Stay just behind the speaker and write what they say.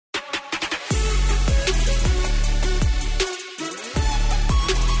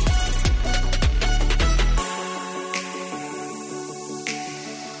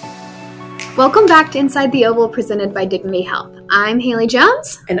Welcome back to Inside the Oval presented by Dignity Health. I'm Haley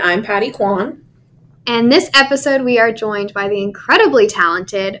Jones. And I'm Patty Kwan. And this episode we are joined by the incredibly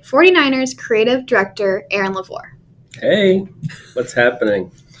talented 49ers creative director, Aaron LaVour. Hey, what's happening?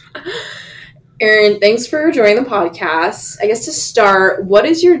 Aaron, thanks for joining the podcast. I guess to start, what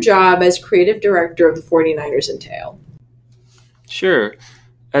is your job as creative director of the 49ers entail? Sure.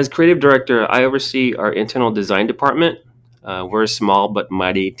 As creative director, I oversee our internal design department. We're a small but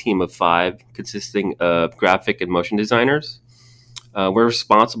mighty team of 5 consisting of graphic and motion designers. We're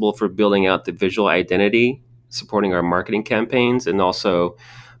responsible for building out the visual identity, supporting our marketing campaigns, and also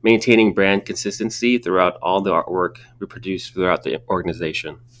maintaining brand consistency throughout all the artwork we produce throughout the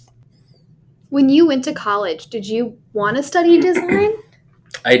organization. When you went to college, did you want to study design?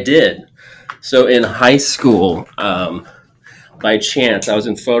 I did. So in high school, by chance, I was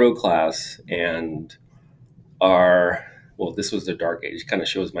in photo class, and this was the dark age, kind of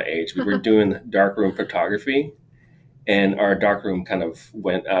shows my age. We were doing darkroom photography, and our darkroom kind of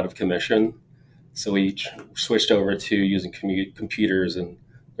went out of commission. So we switched over to using computers and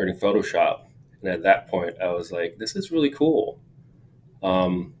learning Photoshop. And at that point, I was like, this is really cool.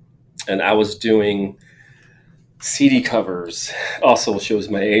 And I was doing CD covers, also shows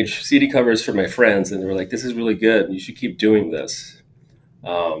my age, CD covers for my friends. And they were like, this is really good. You should keep doing this.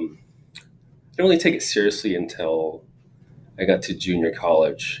 I didn't really take it seriously until I got to junior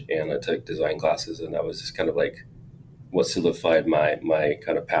college and I took design classes. And that was just kind of like what solidified my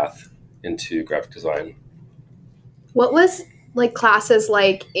kind of path into graphic design. What was classes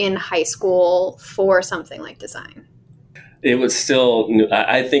like in high school for something like design? It was still,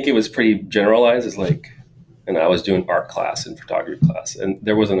 I think it was pretty generalized. It's like, and I was doing art class and photography class, and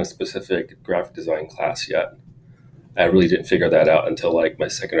there wasn't a specific graphic design class yet. I really didn't figure that out until like my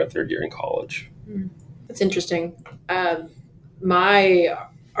second or third year in college. That's interesting. My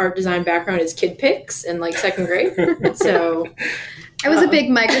art design background is kid pics in like second grade. So I was a big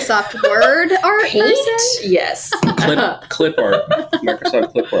Microsoft Word art person. Yes. Clip art,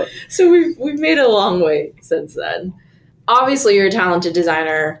 Microsoft clip art. So we've made it a long way since then. Obviously, you're a talented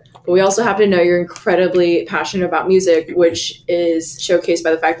designer, but we also have to know you're incredibly passionate about music, which is showcased by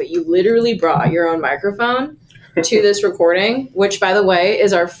the fact that you literally brought your own microphone to this recording, which, by the way,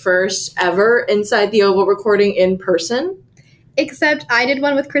 is our first ever Inside the Oval recording in person. Except I did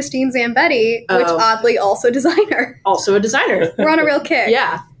one with Christine Zambetti, which oddly also a designer. Also a designer. We're on a real kick.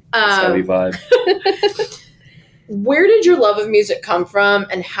 Yeah. Heavy vibe. Where did your love of music come from,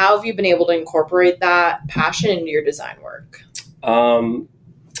 and how have you been able to incorporate that passion into your design work?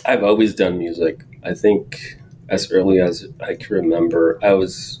 I've always done music. I think as early as I can remember, I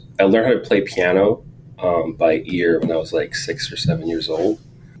learned how to play piano by ear when I was like 6 or 7 years old.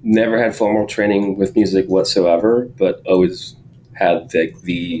 Never had formal training with music whatsoever, but always had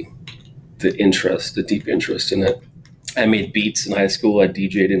the interest, the deep interest in it. I made beats in high school. I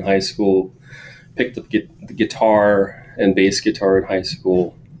DJ'd in high school. Picked up the guitar and bass guitar in high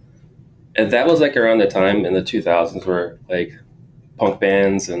school. And that was like around the time in the 2000s where like punk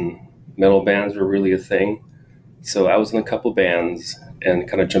bands and metal bands were really a thing. So I was in a couple bands and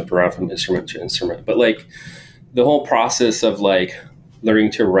kind of jumped around from instrument to instrument. But like the whole process of like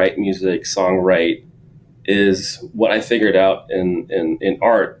learning to write music, songwrite, is what I figured out in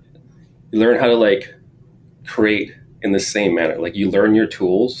art. You learn how to like create in the same manner. Like you learn your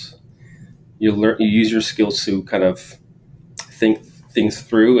tools. You use your skills to kind of think things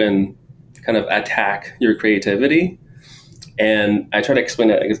through and kind of attack your creativity. And I try to explain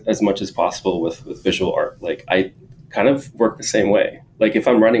that as much as possible with visual art. Like I kind of work the same way. Like if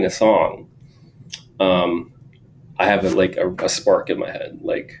I'm writing a song, I have a spark in my head,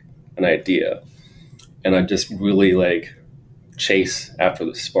 like an idea. And I just really like chase after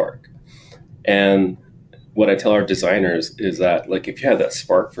the spark. And what I tell our designers is that like if you have that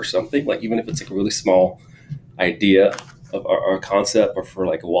spark for something, like even if it's like a really small idea of our concept or for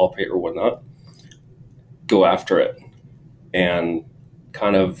like a wallpaper or whatnot, go after it and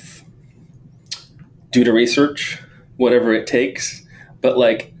kind of do the research, whatever it takes. But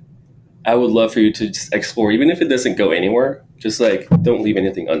like I would love for you to just explore, even if it doesn't go anywhere, just like don't leave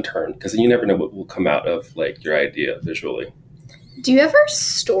anything unturned, because you never know what will come out of like your idea visually. Do you ever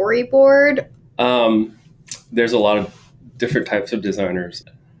storyboard? There's a lot of different types of designers.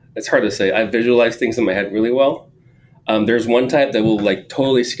 It's hard to say. I visualize things in my head really well. There's one type that will like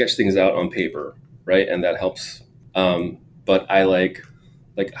totally sketch things out on paper, right? And that helps. But I like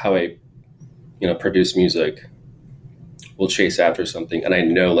how I, produce music. Will chase after something, and I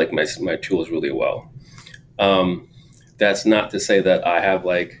know like my tools really well. That's not to say that I have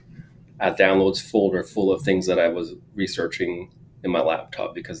like a downloads folder full of things that I was researching in my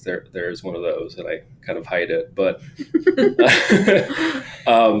laptop because there's one of those and I kind of hide it. But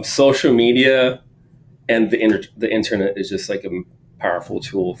social media and the internet is just like a powerful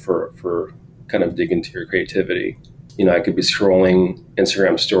tool for kind of dig into your creativity. I could be scrolling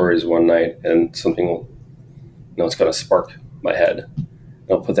Instagram stories one night and something will, it's going to spark my head. And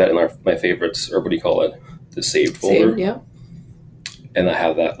I'll put that in my favorites, or what do you call it? The saved folder. Saved, yeah. And I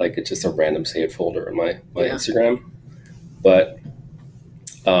have that, like, it's just a random saved folder in my Instagram. But,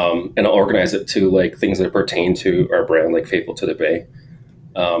 and I'll organize it to like things that pertain to our brand, like Faithful to the Bay.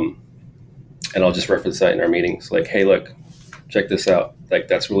 And I'll just reference that in our meetings. Like, hey, look, check this out. Like,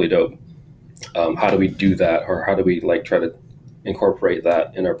 that's really dope. How do we do that? Or how do we like try to incorporate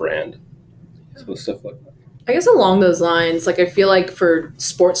that in our brand? So stuff like that. I guess along those lines, like I feel like for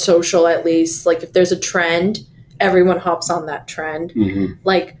sports social, at least, like if there's a trend, everyone hops on that trend. Mm-hmm.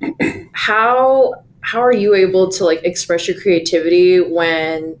 Like how are you able to like express your creativity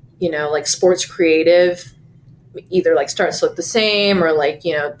when, like sports creative either like starts to look the same or like,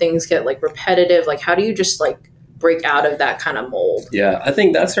 things get like repetitive? Like how do you just like break out of that kind of mold? Yeah, I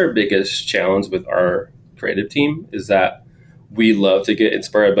think that's our biggest challenge with our creative team is that we love to get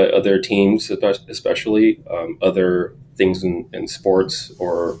inspired by other teams, especially other things in sports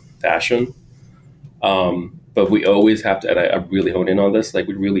or fashion. But we always have to, and I really hone in on this, like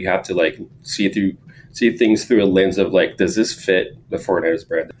we really have to like see things through a lens of like, does this fit the 49ers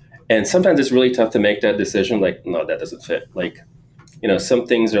brand? And sometimes it's really tough to make that decision. Like, no, that doesn't fit. Like, some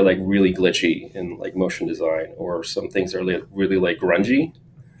things are like really glitchy in like motion design, or some things are really like grungy.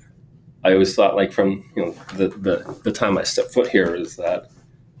 I always thought like from, the time I stepped foot here is that,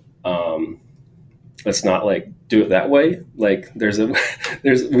 let's not like do it that way. Like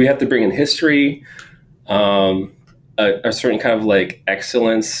we have to bring in history, a certain kind of like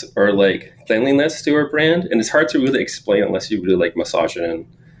excellence or like cleanliness to our brand. And it's hard to really explain unless you really like massage it in,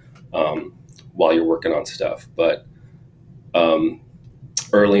 while you're working on stuff. But,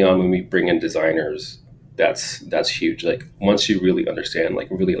 early on when we bring in designers, that's huge. Like once you really understand, like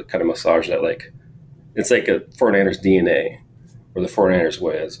really kind of massage that, like it's like a 49ers DNA or the 49ers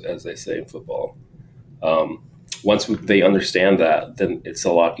way, as they say in football. Once they understand that, then it's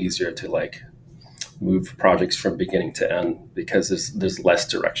a lot easier to like move projects from beginning to end because there's less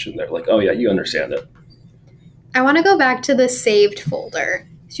direction there. Like, oh yeah, you understand it. I want to go back to the saved folder.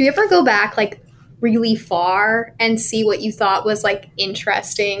 Do you ever go back like really far and see what you thought was like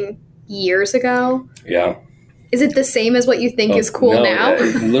interesting years ago? Yeah. Is it the same as what you think is cool now?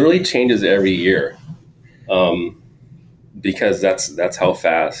 It literally changes every year, because that's how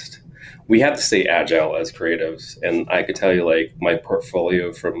fast we have to stay agile as creatives. And I could tell you, like my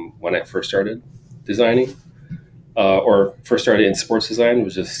portfolio from when I first started designing, or first started in sports design,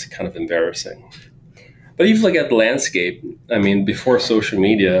 was just kind of embarrassing. But if you look at the landscape, I mean, before social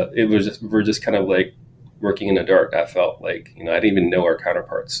media, we're just kind of like working in the dark. I felt like, I didn't even know our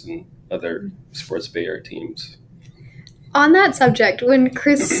counterparts in other sports Bay Area teams. On that subject, when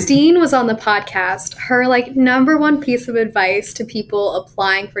Christine was on the podcast, her like number one piece of advice to people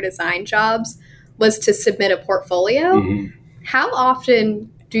applying for design jobs was to submit a portfolio. Mm-hmm. How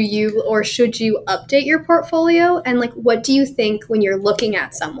often do you or should you update your portfolio? And like, what do you think when you're looking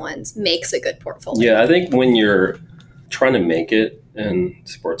at someone's makes a good portfolio? Yeah, I think when you're trying to make it in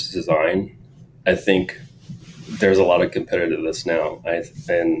sports design, I think there's a lot of competitiveness now.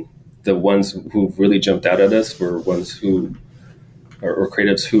 And the ones who really jumped out at us were ones who or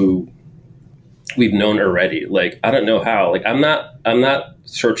creatives who we've known already. Like, I don't know how. Like, I'm not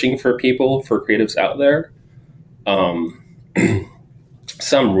searching for creatives out there.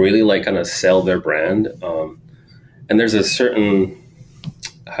 Some really like kind of sell their brand. And there's a certain,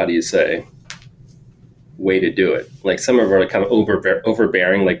 how do you say, way to do it. Like some of them are kind of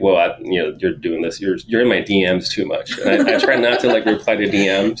overbearing, like, well, you're doing this. You're in my DMs too much. And I try not to like reply to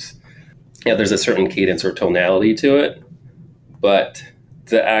DMs. Yeah, there's a certain cadence or tonality to it. But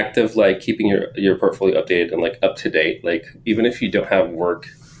the act of like keeping your portfolio updated and like up to date, like even if you don't have work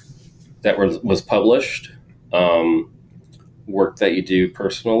that was published, work that you do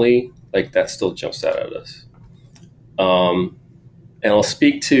personally, like that still jumps out at us. And I'll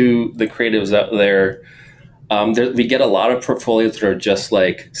speak to the creatives out there. We get a lot of portfolios that are just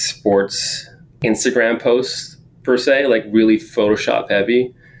like sports Instagram posts per se, like really Photoshop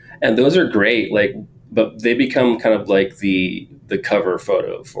heavy. And those are great, like, but they become kind of like the cover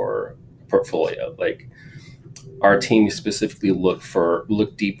photo for a portfolio. Like our team specifically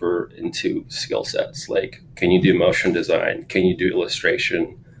look deeper into skill sets. Like, can you do motion design? Can you do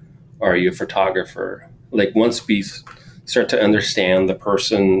illustration? Are you a photographer? Like once we start to understand the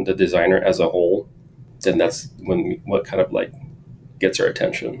person, the designer as a whole, then that's what kind of like gets our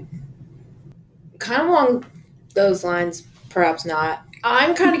attention. Kind of along those lines, perhaps not.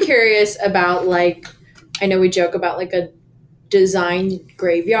 I'm kind of curious about, like, I know we joke about like a design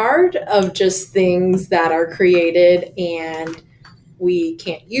graveyard of just things that are created and we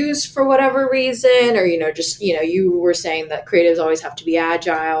can't use for whatever reason, or, you were saying that creatives always have to be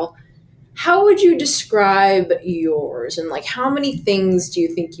agile. How would you describe yours, and like how many things do you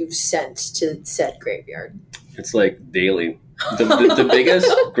think you've sent to said graveyard? It's like daily. The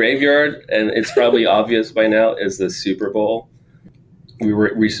biggest graveyard, and it's probably obvious by now, is the Super Bowl. We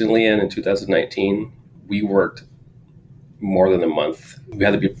were recently in 2019. We worked more than a month. We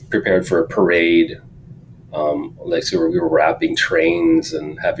had to be prepared for a parade. So we were wrapping trains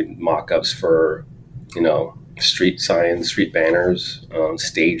and having mock-ups for, street signs, street banners,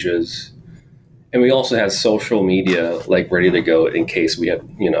 stages. And we also had social media like ready to go in case we had,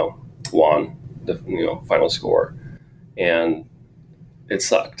 won the final score. And it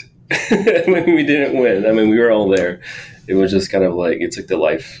sucked. We didn't win. I mean, we were all there. It was just kind of like, it took the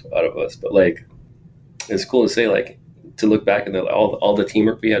life out of us. But like, it's cool to say, like, to look back at all the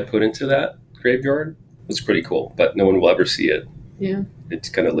teamwork we had put into that graveyard was pretty cool. But no one will ever see it. Yeah. It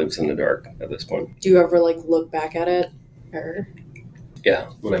kind of lives in the dark at this point. Do you ever like look back at it? Or yeah,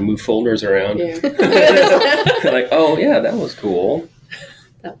 when I move folders around. Yeah. Like, oh yeah, that was cool.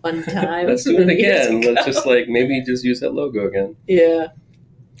 That one time. Let's do it again. Let's just maybe just use that logo again. Yeah.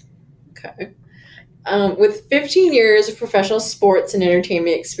 Okay. With 15 years of professional sports and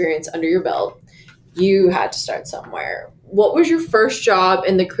entertainment experience under your belt, you had to start somewhere. What was your first job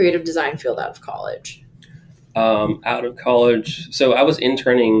in the creative design field out of college? Out of college, so I was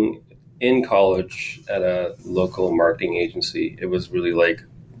interning in college at a local marketing agency. It was really like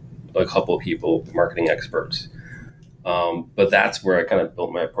a couple of people, marketing experts. But that's where I kind of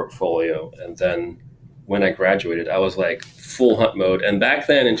built my portfolio. And then when I graduated, I was like full hunt mode. And back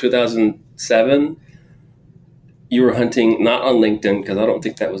then in 2007, you were hunting not on LinkedIn, because I don't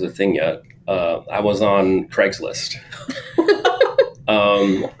think that was a thing yet. I was on Craigslist.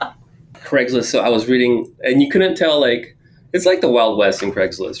 Craigslist. So I was reading, and you couldn't tell, like, it's like the Wild West in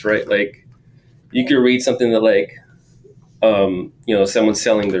Craigslist, right? Like, you could read something that, like, someone's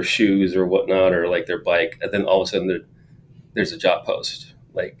selling their shoes or whatnot, or like their bike, and then all of a sudden there's a job post.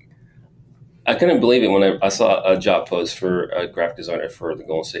 Like, I couldn't believe it when I saw a job post for a graphic designer for the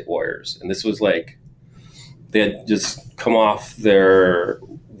Golden State Warriors. And this was like, they had just come off their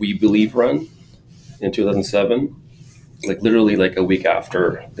We Believe run in 2007. Like literally like a week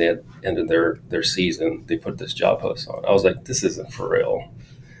after they had ended their season, they put this job post on. I was like, this isn't for real.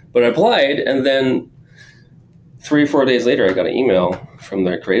 But I applied, and then 3 or 4 days later, I got an email from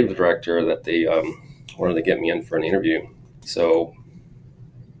their creative director that they wanted to get me in for an interview. So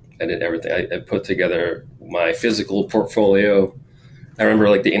I did everything. I put together my physical portfolio. I remember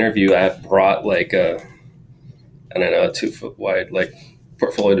like the interview, I brought like a 2-foot wide like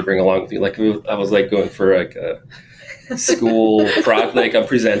portfolio to bring along with me. Like I was like going for like a school project, like I'm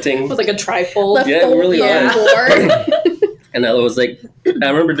presenting. It was like a trifold. Yeah, it really was. And I was like, I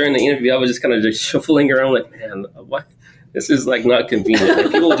remember during the interview, I was just kind of just shuffling around like, man, what? This is like not convenient.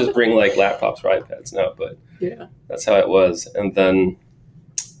 Like, people just bring like laptops or iPads now, but yeah, that's how it was. And then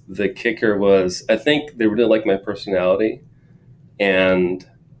the kicker was, I think they really liked my personality. And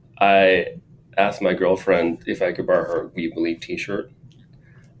I asked my girlfriend if I could borrow her We Believe t-shirt,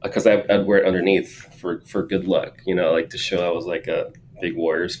 because I'd wear it underneath for good luck, like to show I was like a big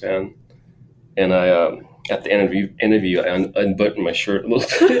Warriors fan. And I, at the interview, I unbuttoned my shirt a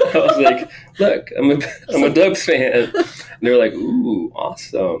little bit. I was like, look, I'm a Dubs fan. And they were like, ooh,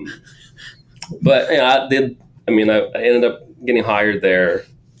 awesome. But I ended up getting hired there,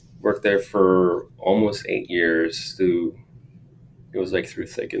 worked there for almost 8 years. It was like through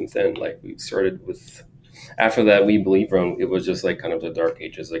thick and thin. Like we started with, after that We Believe run, it was just like kind of the dark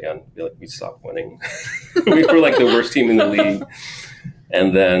ages again. I feel like we stopped winning. We were like the worst team in the league.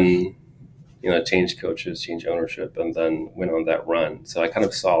 And then, changed coaches, changed ownership, and then went on that run. So I kind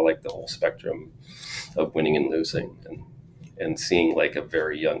of saw like the whole spectrum of winning and losing, and seeing like a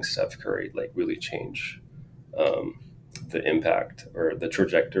very young Steph Curry like really change the impact or the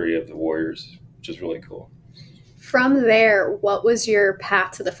trajectory of the Warriors, which is really cool. From there, what was your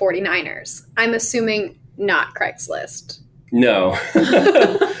path to the 49ers? I'm assuming not Craigslist. No.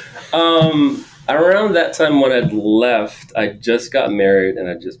 Around that time when I'd left, I just got married,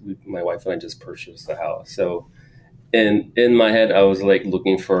 and my wife and I just purchased the house. So in my head, I was like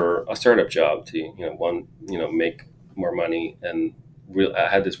looking for a startup job to, make more money. And I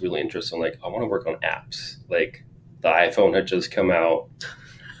had this really interest in like, I want to work on apps. Like the iPhone had just come out.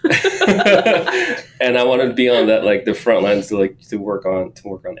 And I wanted to be on that, like the front lines to work on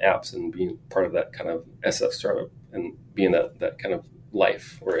apps and being part of that kind of SF startup and being that kind of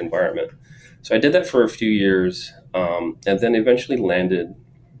life or environment. So I did that for a few years, and then eventually landed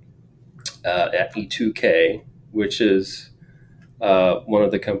at E2K, which is one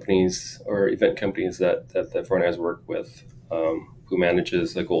of the companies or event companies that the 49ers work with, who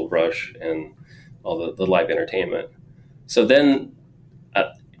manages the Gold Rush and all the live entertainment. So then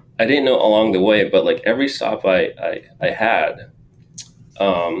I didn't know along the way, but like every stop I had,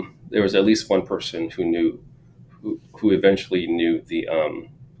 there was at least one person who eventually knew the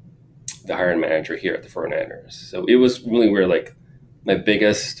hiring manager here at the 49ers. So it was really where like my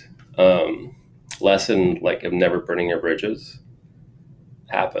biggest lesson, like of never burning your bridges,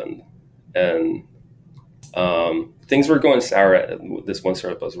 happened. And things were going sour at this one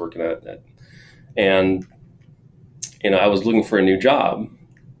startup I was working at. And, I was looking for a new job,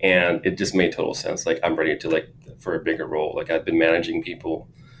 and it just made total sense. Like, I'm ready to for a bigger role. Like, I've been managing people,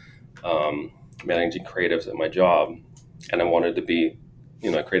 managing creatives at my job, and I wanted to be,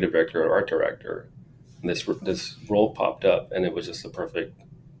 a creative director or art director. And this role popped up, and it was just the perfect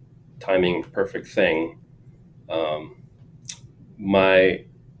timing, perfect thing. My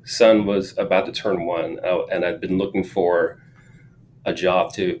son was about to turn 1, and I'd been looking for a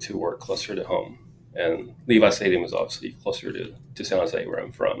job to work closer to home. And Levi Stadium was obviously closer to San Jose, where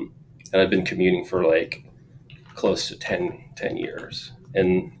I'm from. And I'd been commuting for like close to 10 years.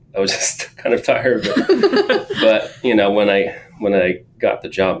 And I was just kind of tired of it. But, when I got the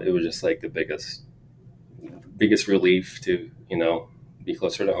job, it was just like the biggest relief to, be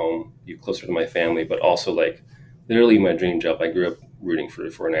closer to home, be closer to my family, but also like literally my dream job. I grew up rooting for the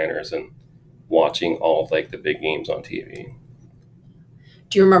 49ers and watching all of like the big games on TV.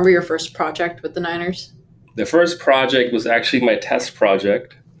 Do you remember your first project with the Niners? The first project was actually my test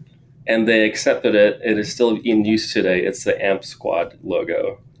project, and they accepted it. It is still in use today. It's the AMP Squad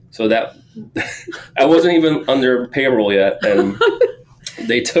logo. So that I wasn't even under payroll yet, and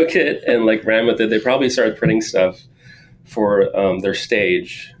they took it and like ran with it. They probably started printing stuff for their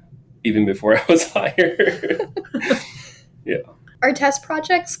stage even before I was hired. Yeah. Are test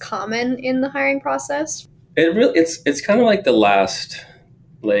projects common in the hiring process? It's kind of like the last.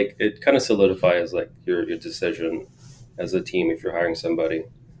 Like, it kind of solidifies like your decision as a team if you're hiring somebody.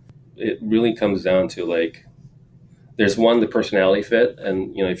 It really comes down to like, there's the personality fit,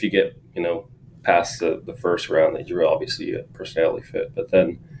 and if you get past the first round, that you're obviously a personality fit. But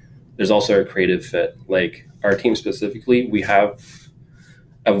then there's also a creative fit. Like our team specifically, we have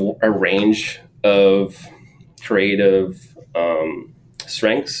a range of creative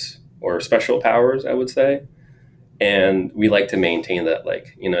strengths or special powers, I would say. And we like to maintain that,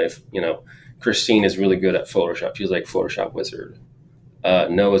 like, if, Christine is really good at Photoshop. She's like Photoshop wizard.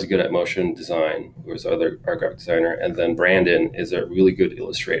 Noah's good at motion design, who's our other art graphic designer. And then Brandon is a really good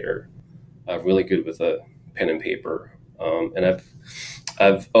illustrator, really good with a pen and paper. And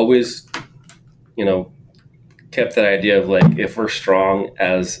I've always, kept that idea of like, if we're strong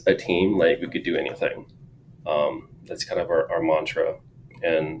as a team, like we could do anything. That's kind of our mantra.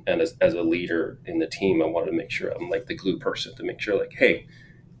 And as a leader in the team, I wanted to make sure I'm like the glue person to make sure like, hey,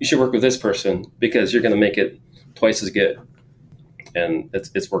 you should work with this person because you're going to make it twice as good. And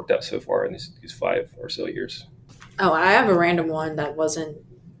it's worked out so far in these 5 or so years. Oh, I have a random one that wasn't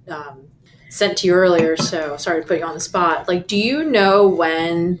sent to you earlier, so sorry to put you on the spot. Like, do you know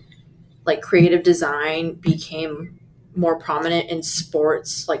when like creative design became more prominent in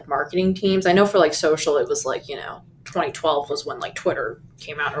sports, like marketing teams? I know for like social, it was like, 2012 was when like Twitter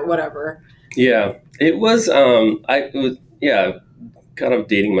came out or whatever. Yeah, it was. Kind of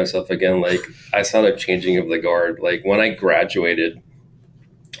dating myself again. Like I saw the changing of the guard. Like when I graduated,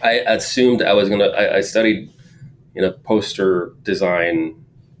 I assumed I was I studied, poster design,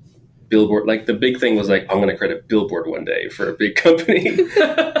 billboard. Like the big thing was like I'm gonna create a billboard one day for a big company.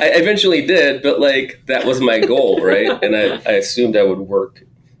 I eventually did, but like that was my goal, right? And I assumed I would work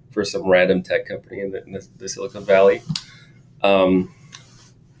for some random tech company in the Silicon Valley, and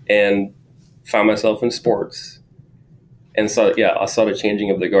found myself in sports. And so, I saw the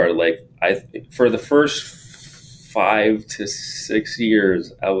changing of the guard. Like for the first 5 to 6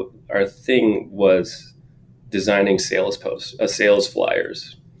 years, our thing was designing sales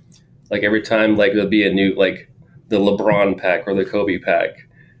flyers. Like every time, like there'd be a new, like the LeBron pack or the Kobe pack,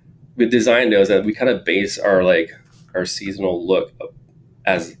 we designed those, and we kind of base our seasonal look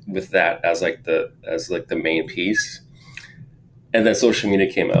as the main piece. And then social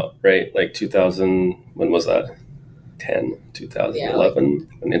media came out, right? Like 2000, when was that? 2011,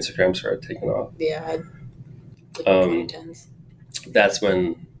 when Instagram started taking off. Yeah. 2010s. That's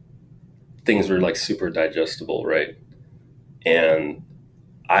when things were like super digestible, right? And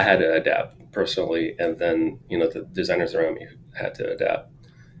I had to adapt personally, and then the designers around me had to adapt.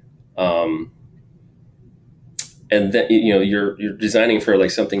 And then you're designing for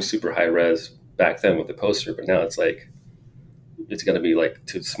like something super high res back then with the poster, but now it's like it's going to be like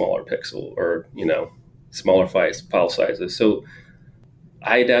to smaller pixel or smaller file sizes. So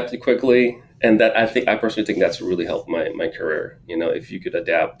I adapted quickly, and that I personally think that's really helped my career. If you could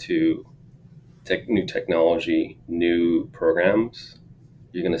adapt to new technology, new programs,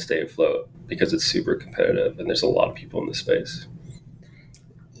 you're going to stay afloat because it's super competitive and there's a lot of people in the space.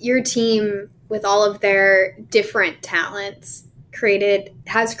 Your team, with all of their different talents,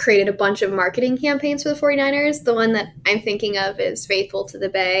 has created a bunch of marketing campaigns for the 49ers. The one that I'm thinking of is Faithful to the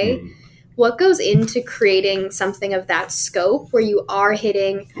Bay. Mm-hmm. What goes into creating something of that scope where you are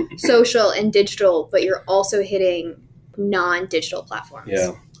hitting social and digital, but you're also hitting non-digital platforms?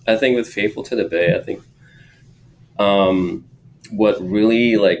 Yeah, I think with Faithful to the Bay, I think what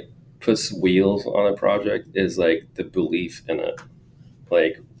really like puts wheels on a project is like the belief in it.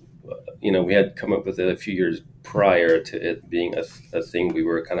 Like, we had come up with it a few years prior to it being a thing we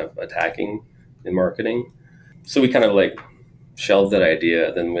were kind of attacking in marketing. So we kind of like shelved that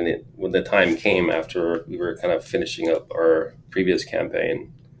idea. Then when the time came after we were kind of finishing up our previous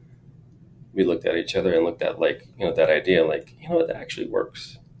campaign, we looked at each other and looked at like, that idea, like, that actually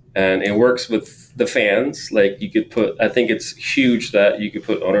works. And it works with the fans. Like I think it's huge that you could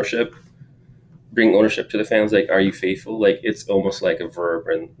put bring ownership to the fans. Like, are you faithful? Like, it's almost like a verb,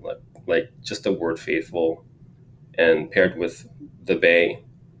 and like just the word faithful and paired with the Bay,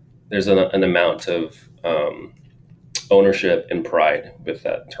 there's an amount of ownership and pride with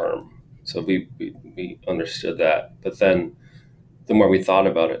that term. So we understood that. But then the more we thought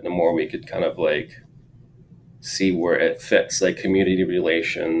about it, the more we could kind of like see where it fits, like community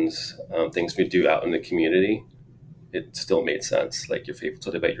relations, things we do out in the community. It still made sense. Like, you're faithful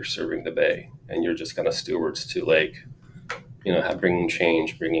to the Bay, you're serving the Bay, and you're just kind of stewards to like, bringing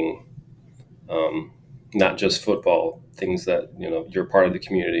change, bringing not just football, things that, you're part of the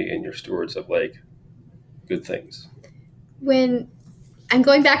community and you're stewards of like good things. When I'm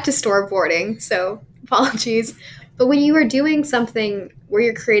going back to storyboarding, so apologies, but when you are doing something where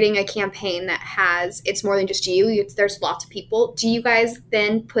you're creating a campaign that it's more than just there's lots of people, do you guys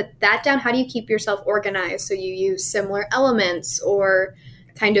then put that down? How do you keep yourself organized so you use similar elements or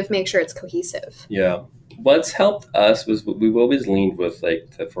kind of make sure it's cohesive? Yeah. What's helped us was we've always leaned with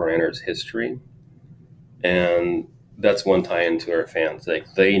like the 49ers history. And that's one tie into our fans.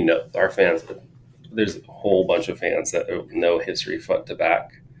 Like, they know our fans, there's a whole bunch of fans that know history front to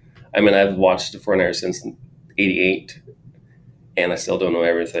back. I mean, I've watched the 49ers since 88, and I still don't know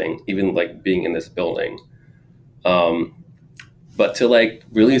everything, even like being in this building. But to like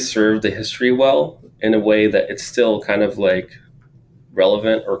really serve the history well in a way that it's still kind of like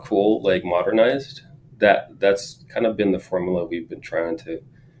relevant or cool, like modernized, that's kind of been the formula we've been trying to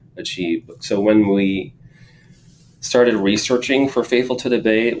achieve. So when we started researching for Faithful to the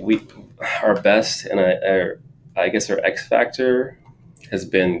Bay, our best and I guess our X factor has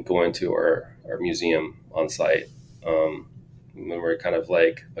been going to our museum on site. When we're kind of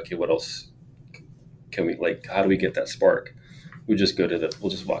like, okay, what else can we, like, how do we get that spark? We'll just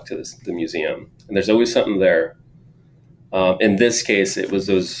walk to the museum, and there's always something there. In this case, it was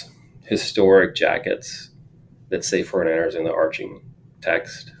those historic jackets that say 49ers in the arching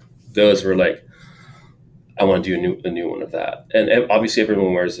text. Those were like, I want to do a new one of that. And obviously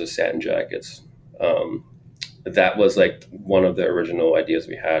everyone wears those satin jackets. That was like one of the original ideas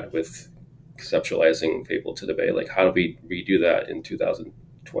we had with conceptualizing Faithful to the Bay. Like, how do we redo that in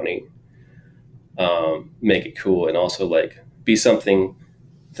 2020? Make it cool, and also like be something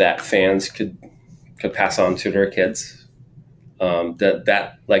that fans could pass on to their kids.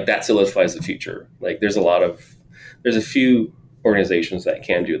 That solidifies the future. Like, there's a few organizations that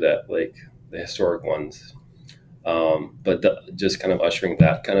can do that, like the historic ones. But just kind of ushering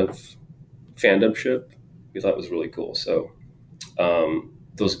that kind of fandomship, we thought was really cool. So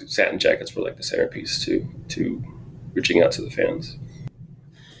those satin jackets were like the centerpiece to reaching out to the fans.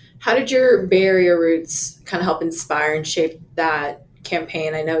 How did your Bay Area roots kind of help inspire and shape that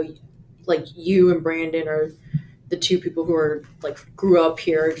campaign? I know like you and Brandon are the two people who are like grew up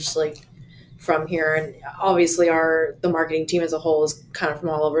here, just like from here, and obviously the marketing team as a whole is kind of from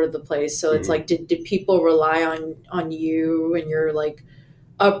all over the place. So it's like, did people rely on you and your like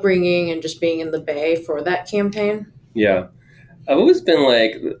upbringing and just being in the Bay for that campaign? Yeah, I've always been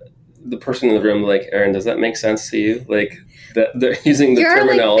like the person in the room, like, Aaron, does that make sense to you? Like, that they're using the You're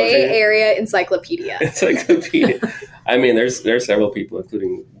terminology. like Bay Area encyclopedia. Encyclopedia. I mean, there's several people,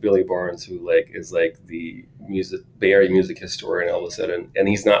 including Billy Barnes, who like is like the Bay Area music historian all of a sudden, and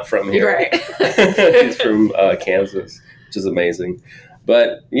he's not from here. Right. He's from Kansas, which is amazing.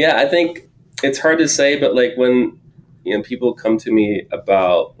 But yeah, I think it's hard to say. But like when people come to me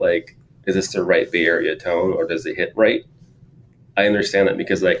about like, is this the right Bay Area tone or does it hit right? I understand that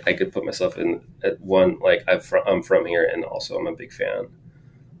because like I could put myself in at one, like I'm from here and also I'm a big fan.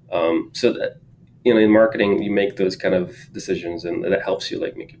 So that in marketing you make those kind of decisions and that helps you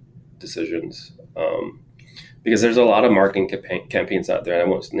like make decisions. Because there's a lot of marketing campaigns out there. I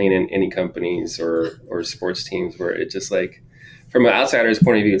won't name any companies or sports teams where it just like, from an outsider's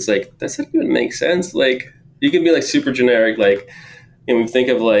point of view, it's like, does that even make sense? Like, you can be like super generic, like, we think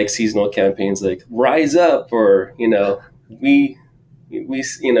of like seasonal campaigns like Rise Up, or we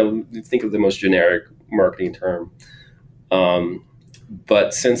think of the most generic marketing term.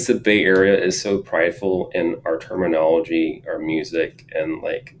 But since the Bay Area is so prideful in our terminology, our music, and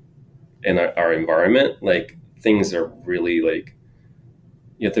like in our environment, like things are really like,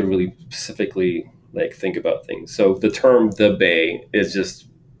 you have to really specifically like think about things. So the term "the Bay" is just,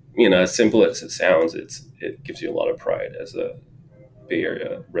 as simple as it sounds, it gives you a lot of pride as a Bay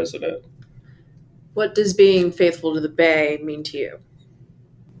Area resident. What does being faithful to the Bay mean to you?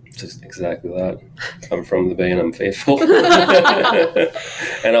 Just exactly that. I'm from the Bay and I'm faithful. And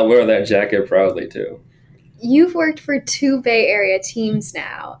I'll wear that jacket proudly too. You've worked for 2 Bay Area teams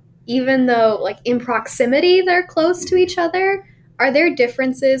now. Even though like in proximity they're close to each other, are there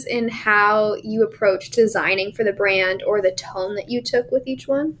differences in how you approach designing for the brand or the tone that you took with each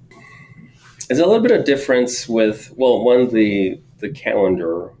one? There's a little bit of difference with, the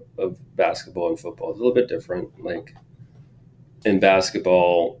calendar of basketball and football is a little bit different. Like in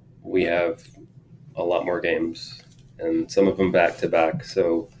basketball, we have a lot more games and some of them back to back.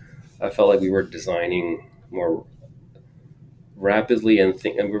 So I felt like we were designing more rapidly and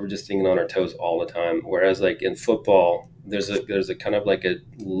we were just thinking on our toes all the time. Whereas like in football, there's a kind of like a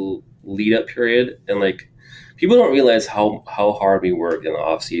lead up period, and like people don't realize how hard we work in the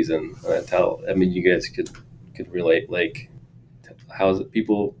off season. You guys could relate, like how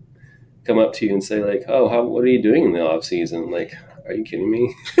people come up to you and say like, oh, what are you doing in the off season? Like, are you kidding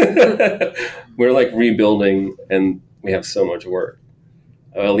me? We're like rebuilding and we have so much work,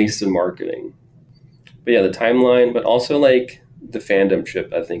 at least in marketing. But yeah, the timeline, but also like the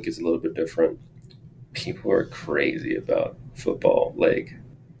fandomship, I think is a little bit different. People are crazy about football, like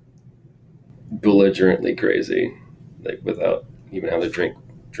belligerently crazy, like without even having to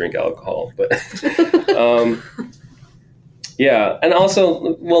drink alcohol. But yeah, and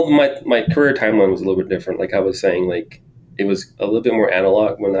also, my career timeline was a little bit different. Like I was saying, like it was a little bit more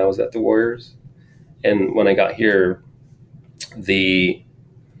analog when I was at the Warriors, and when I got here, the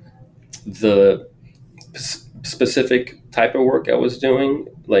specific type of work I was doing,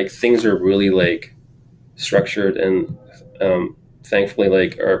 like things are really like structured, and thankfully,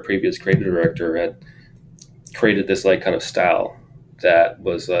 like our previous creative director had created this like kind of style that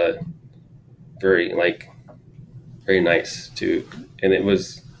was very nice too, and it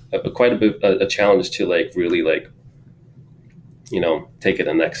was quite a bit a challenge to like really like take it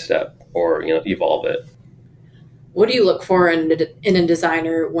the next step or evolve it. What do you look for in a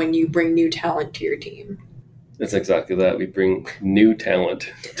designer when you bring new talent to your team? It's exactly that. We bring new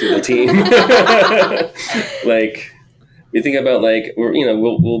talent to the team. Like we think about like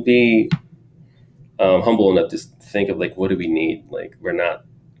we'll be humble enough to think of like, what do we need? Like we're not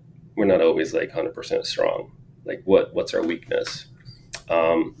always like 100% strong. Like what's our weakness?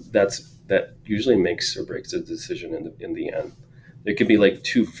 That usually makes or breaks a decision in the end. There could be like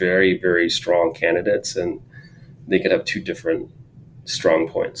 2 very, very strong candidates, and they could have 2 different strong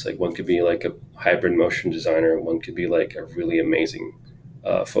points. Like one could be like a hybrid motion designer, one could be like a really amazing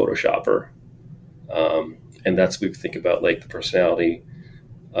Photoshopper, and that's what we think about, like the personality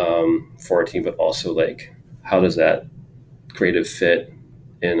for our team, but also like how does that creative fit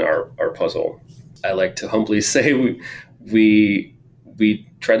in our puzzle. I like to humbly say we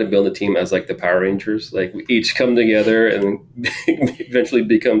try to build a team as like the Power Rangers. Like we each come together and eventually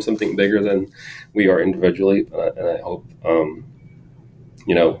become something bigger than we are individually. And I hope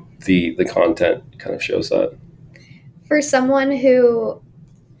the content kind of shows that. For someone who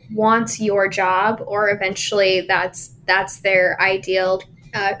wants your job, or eventually that's their ideal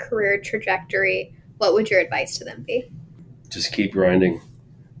career trajectory, what would your advice to them be? Just keep grinding.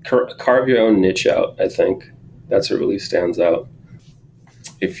 Carve your own niche out. I think that's what really stands out.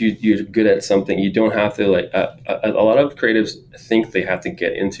 if you're good at something, you don't have to like. A lot of creatives think they have to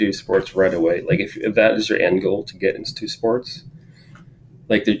get into sports right away. Like if that is your end goal to get into sports,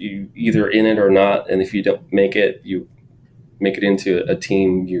 like that you either in it or not. And if you don't make it, you make it into a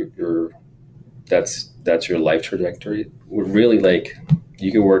team. That's your life trajectory. We're really like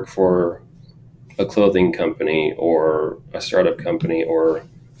you can work for a clothing company or a startup company or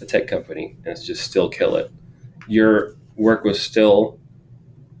a tech company and it's just still kill it. Your work will still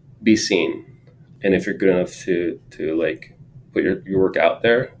be seen. And if you're good enough to like put your work out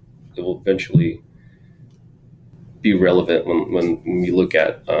there, it will eventually be relevant when you look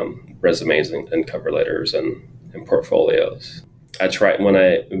at resumes and cover letters and portfolios.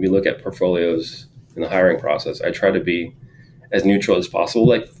 When we look at portfolios in the hiring process, I try to be as neutral as possible.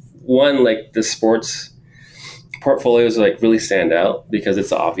 Like the sports portfolios like really stand out because it's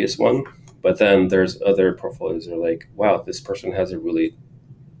the obvious one. But then there's other portfolios that are like, wow, this person has a really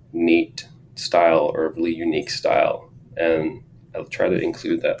neat style or a really unique style. And I'll try to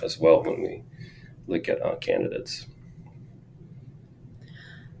include that as well when we look at candidates.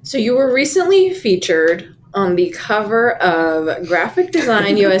 So you were recently featured on the cover of Graphic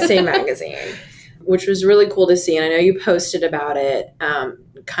Design USA magazine, which was really cool to see. And I know you posted about it,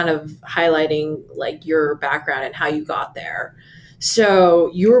 kind of highlighting like your background and how you got there. So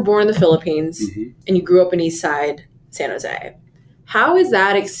you were born in the Philippines and you grew up in East Side, San Jose. How is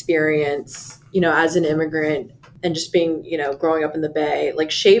that experience, as an immigrant and just being, growing up in the Bay,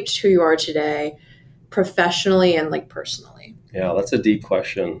 like shaped who you are today professionally and like personally? Yeah, that's a deep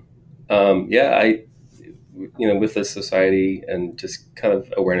question. With the society and just kind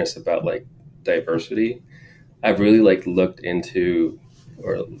of awareness about like diversity, I've really like looked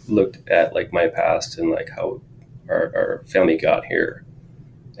at like my past and like how our family got here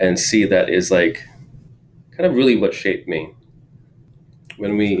and see that is like kind of really what shaped me.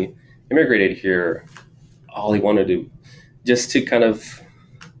 When we immigrated here, all he wanted to do, just to kind of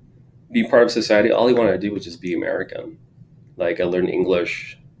be part of society, all he wanted to do was just be American. Like I learned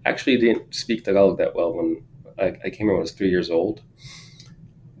English. Actually didn't speak Tagalog that well when I came here when I was 3 years old.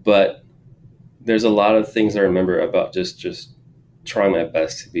 But there's a lot of things I remember about just trying my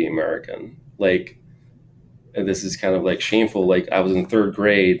best to be American. Like, and this is kind of like shameful. Like I was in third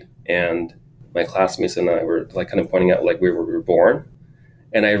grade and my classmates and I were like kind of pointing out like where we were born.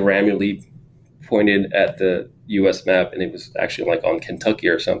 And I randomly pointed at the US map and it was actually like on Kentucky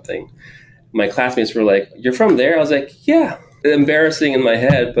or something. My classmates were like, "You're from there?" I was like, "Yeah." Embarrassing in my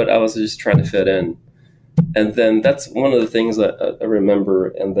head, but I was just trying to fit in. And then that's one of the things that I remember.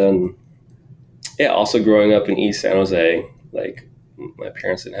 And then, also growing up in East San Jose, like my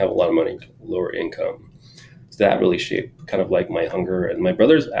parents didn't have a lot of money, lower income. So that really shaped kind of like my hunger. And my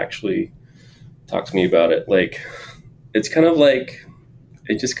brothers actually talked to me about it. Like, it's kind of like,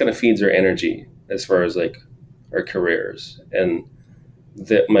 it just kind of feeds our energy as far as like our careers. And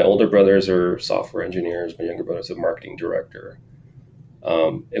my older brothers are software engineers. My younger brother's a marketing director.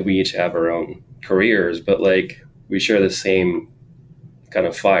 And we each have our own careers, but like we share the same kind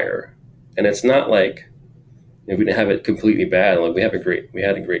of fire. And it's not like we didn't have it completely bad. Like we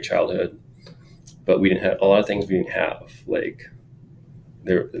had a great childhood, but we didn't have a lot of things we didn't have. Like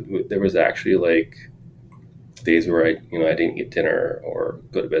there was actually like days where I didn't eat dinner or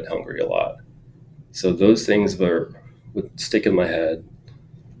go to bed hungry a lot. So those things would stick in my head.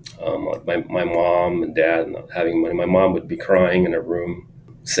 My mom and dad not having money. My mom would be crying in her room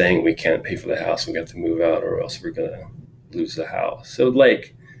saying we can't pay for the house, we have to move out or else we're going to lose the house. So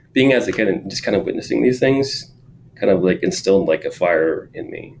like being as a kid and just kind of witnessing these things kind of like instilled like a fire in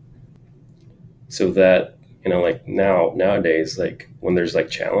me. So that, like nowadays, like when there's like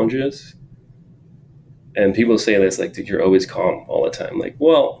challenges and people say this, like, dude, you're always calm all the time. Like,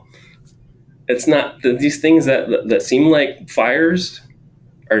 well, it's not these things that seem like fires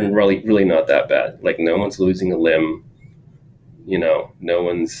are really not that bad. Like no one's losing a limb,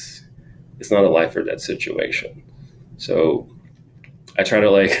 it's not a life or death situation. So I try to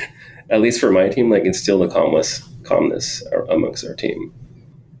like, at least for my team, like instill the calmness amongst our team.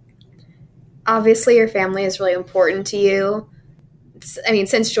 Obviously your family is really important to you. I mean,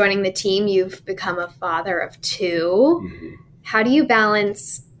 since joining the team, you've become a father of two. Mm-hmm. How do you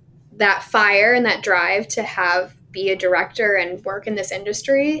balance that fire and that drive to be a director and work in this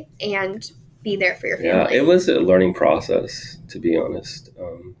industry and be there for your family? Yeah, it was a learning process, to be honest.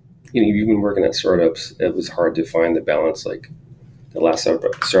 You've been working at startups. It was hard to find the balance. Like the last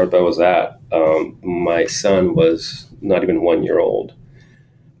startup I was at, my son was not even 1 year old.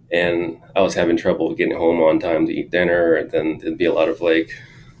 And I was having trouble getting home on time to eat dinner. And then there'd be a lot of like,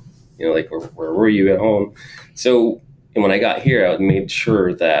 like, where were you at home? So And when I got here, I made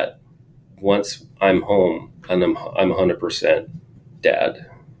sure that once I'm home, and I'm 100% dad,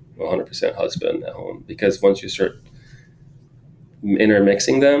 100% husband at home, because once you start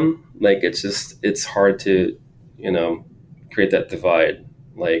intermixing them, like it's hard to, create that divide.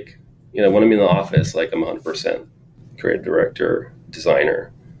 Like, when I'm in the office, like I'm 100% creative director,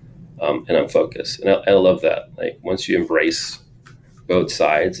 designer, and I'm focused. And I love that. Like once you embrace both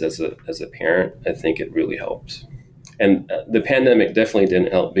sides as a parent, I think it really helps. And the pandemic definitely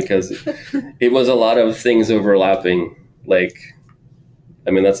didn't help because it was a lot of things overlapping. Like,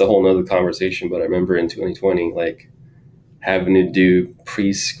 I mean, that's a whole nother conversation, but I remember in 2020, like having to do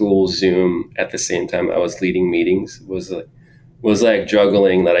preschool Zoom at the same time I was leading meetings was like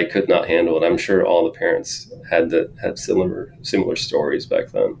juggling that I could not handle. And I'm sure all the parents had similar stories back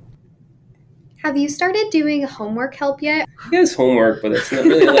then. Have you started doing homework help yet? He has homework, but it's not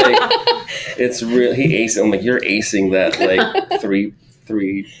really like it's real. He aced. I'm like, you're acing that like 3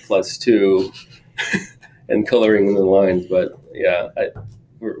 + 2 and coloring in the lines. But yeah,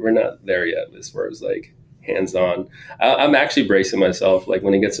 we're not there yet as far as like hands-on. I'm actually bracing myself. Like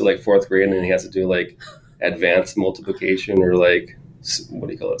when he gets to like 4th grade and he has to do like advanced multiplication or like what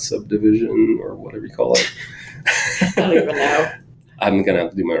do you call it, subdivision or whatever you call it. I don't even know. I'm going to have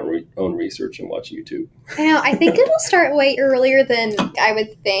to do my own research and watch YouTube. I know. I think it'll start way earlier than I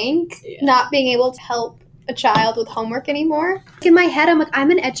would think, not being able to help a child with homework anymore. In my head, I'm like, I'm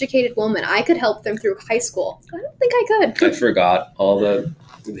an educated woman. I could help them through high school. I don't think I could. I forgot all the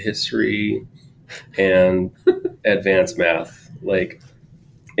history and advanced math. Like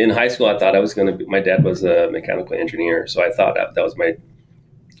in high school, I thought I was going to be, my dad was a mechanical engineer. So I thought that was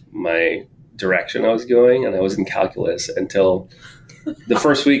my direction I was going. And I was in calculus until the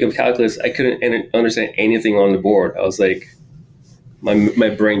first week of calculus. I couldn't understand anything on the board. I was like, my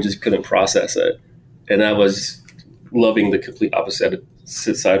brain just couldn't process it. And I was loving the complete opposite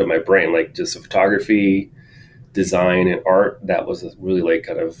side of my brain, like just photography, design, and art. That was really like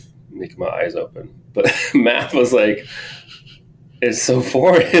kind of making my eyes open. But math was like, it's so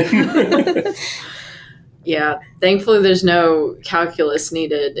foreign. Yeah. Thankfully, there's no calculus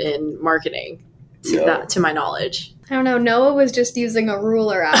needed in marketing, to my knowledge. I don't know. Noah was just using a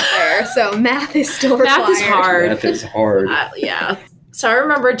ruler out there, so math is still required. Math is hard. Math is hard. Yeah. So I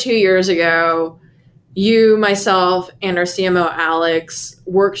remember 2 years ago, you, myself, and our CMO, Alex,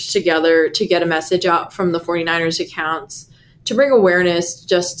 worked together to get a message out from the 49ers accounts to bring awareness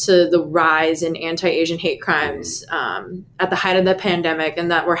just to the rise in anti-Asian hate crimes at the height of the pandemic and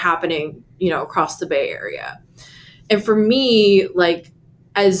that were happening, across the Bay Area. And for me,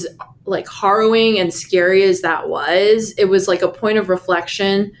 as harrowing and scary as that was, it was like a point of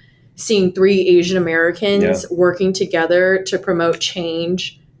reflection seeing 3 Asian Americans working together to promote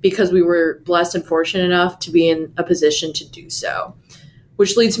change because we were blessed and fortunate enough to be in a position to do so.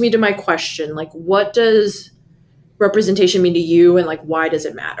 Which leads me to my question, what does representation mean to you and why does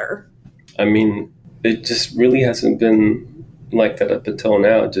it matter? I mean, it just really hasn't been like that up until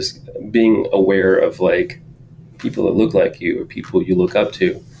now. Just being aware of people that look like you or people you look up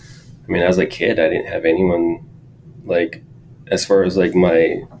to. I mean, as a kid, I didn't have anyone as far as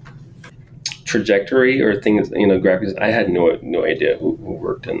my trajectory or things, graphics. I had no idea who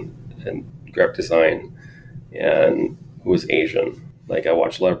worked in graphic design and who was Asian. I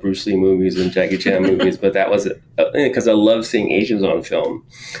watched a lot of Bruce Lee movies and Jackie Chan movies, but that was because I love seeing Asians on film.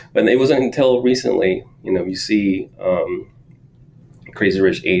 But it wasn't until recently, you see Crazy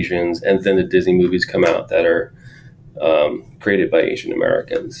Rich Asians, and then the Disney movies come out that are created by Asian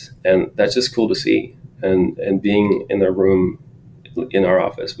Americans, and that's just cool to see. And being in the room in our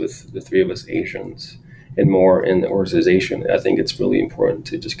office with the 3 of us Asians and more in the organization, I think it's really important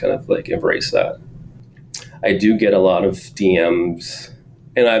to just kind of embrace that. I do get a lot of DMs,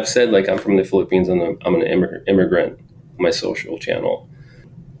 and I've said I'm from the Philippines and I'm an immigrant on my social channel.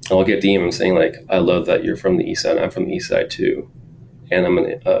 I'll get DMs saying I love that you're from the East Side. I'm from the East Side too, and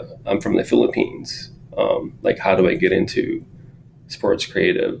I'm from the Philippines. How do I get into sports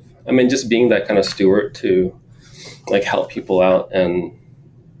creative? I mean, just being that kind of steward to help people out and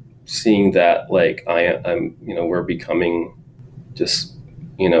seeing that I'm we're becoming just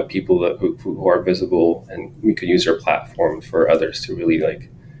people who are visible, and we could use our platform for others to really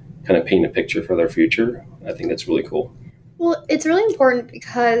kind of paint a picture for their future. I think that's really cool. Well, it's really important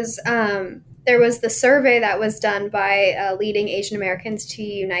because there was the survey that was done by leading Asian Americans to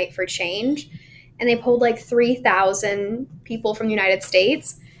Unite for Change, and they polled 3,000 people from the United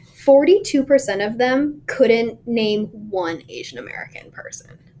States. 42% of them couldn't name one Asian American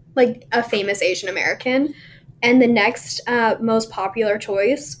person, a famous Asian American. And the next most popular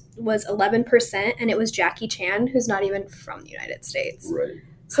choice was 11%, and it was Jackie Chan, who's not even from the United States. Right.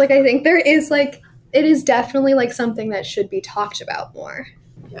 So, like, I think there is, like, it is definitely, like, something that should be talked about more.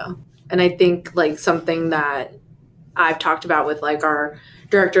 Yeah. And I think, like, something that I've talked about with, like, our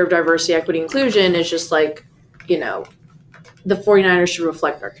director of diversity, equity, inclusion is just, like, you know, the 49ers should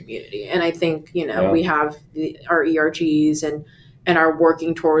reflect our community. And I think, you know, we have our ERGs and are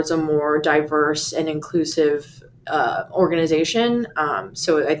working towards a more diverse and inclusive organization.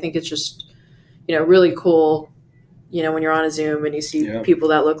 So I think it's just, you know, really cool, you know, when you're on a Zoom and you see people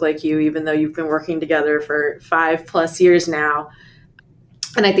that look like you, even though you've been working together for 5+ years now.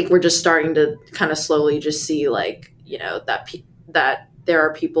 And I think we're just starting to kind of slowly just see, like, you know, that there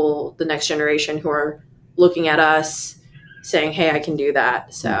are people, the next generation, who are looking at us saying, hey, I can do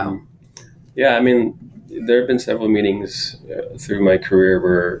that. So, yeah, I mean, there have been several meetings through my career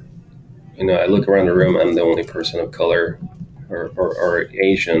where, you know, I look around the room, I'm the only person of color or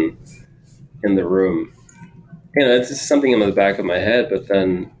Asian in the room. You know, it's just something in the back of my head, but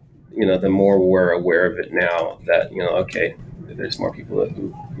then, you know, the more we're aware of it now that, you know, okay, there's more people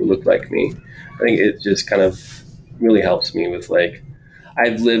who look like me. I think it just kind of really helps me with, like,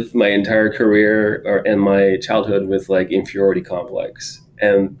 I've lived my entire career and my childhood with, like, inferiority complex,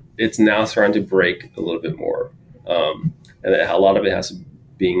 and it's now starting to break a little bit more. And a lot of it has to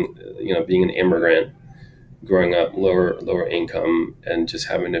being an immigrant, growing up lower income, and just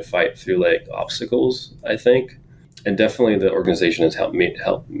having to fight through, like, obstacles, I think. And definitely the organization has helped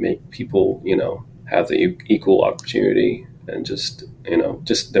make people, you know, have the equal opportunity, and just, you know,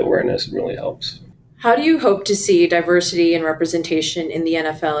 just the awareness really helps. How do you hope to see diversity and representation in the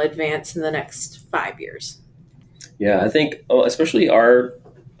NFL advance in the next 5 years? Yeah, I think especially our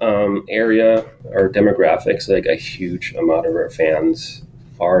area, our demographics, like a huge amount of our fans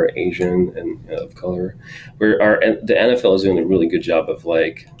are Asian and of color. The NFL is doing a really good job of,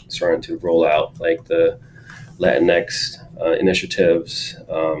 like, starting to roll out, like, the Latinx initiatives,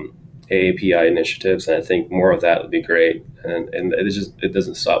 AAPI initiatives, and I think more of that would be great. And it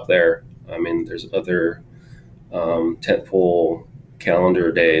doesn't stop there. I mean, there's other tentpole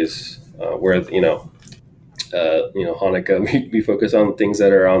calendar days where, Hanukkah, we focus on things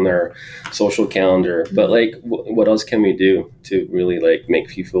that are on their social calendar. But, like, what else can we do to really, like, make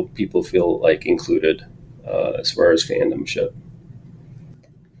people feel like included as far as fandomship?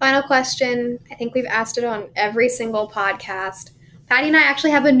 Final question. I think we've asked it on every single podcast. Patty and I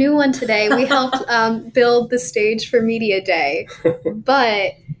actually have a new one today. We helped build the stage for Media Day.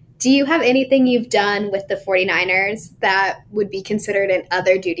 But do you have anything you've done with the 49ers that would be considered in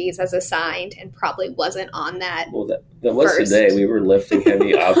other duties as assigned and probably wasn't on that? Well, that was first. Today. We were lifting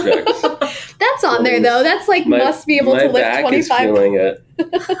heavy objects. That's on there, though. That's like must be able to lift 25. My back is feeling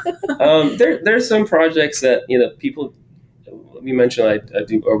it. There's some projects that, you know, people, we mentioned I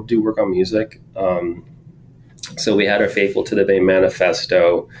do work on music. So we had our Faithful to the Bay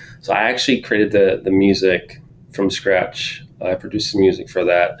manifesto. So I actually created the music from scratch. I produced some music for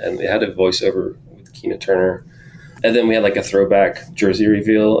that, and they had a voiceover with Keena Turner. And then we had, like, a throwback jersey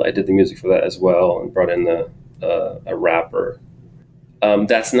reveal. I did the music for that as well, and brought in a rapper.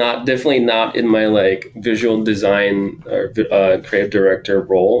 That's definitely not in my, like, visual design or creative director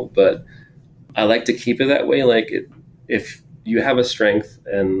role, but I like to keep it that way. Like, if you have a strength,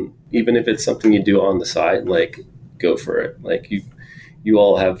 and even if it's something you do on the side, like, go for it. Like, you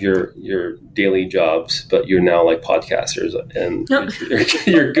all have your daily jobs, but you're now, like, podcasters, and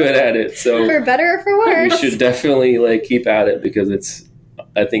you're good at it. So for better or for worse, you should definitely, like, keep at it, because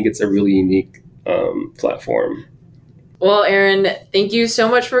I think it's a really unique platform. Well, Aaron, thank you so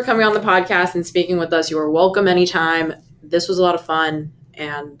much for coming on the podcast and speaking with us. You are welcome anytime. This was a lot of fun,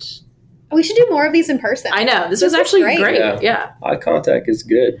 and we should do more of these in person. I know. This was actually great. Yeah. Eye contact is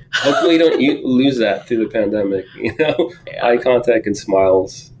good. Hopefully you don't lose that through the pandemic, you know? Yeah. Eye contact and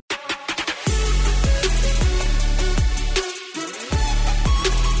smiles.